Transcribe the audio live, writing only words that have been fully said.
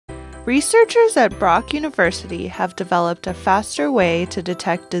Researchers at Brock University have developed a faster way to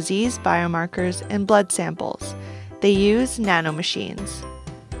detect disease biomarkers in blood samples. They use nanomachines.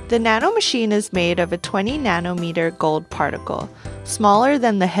 The nanomachine is made of a 20 nanometer gold particle, smaller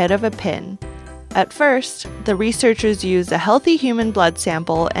than the head of a pin. At first, the researchers used a healthy human blood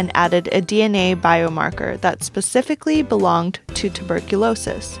sample and added a DNA biomarker that specifically belonged to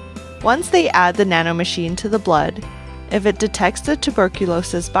tuberculosis. Once they add the nanomachine to the blood, if it detects the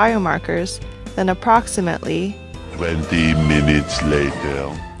tuberculosis biomarkers, then approximately 20 minutes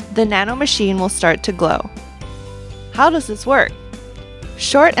later, the nanomachine will start to glow. How does this work?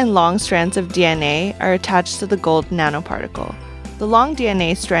 Short and long strands of DNA are attached to the gold nanoparticle. The long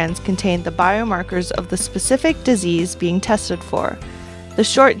DNA strands contain the biomarkers of the specific disease being tested for. The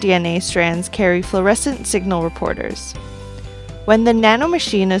short DNA strands carry fluorescent signal reporters. When the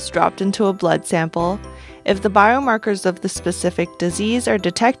nanomachine is dropped into a blood sample, if the biomarkers of the specific disease are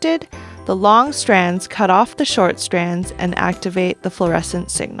detected, the long strands cut off the short strands and activate the fluorescent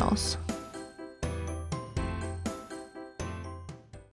signals.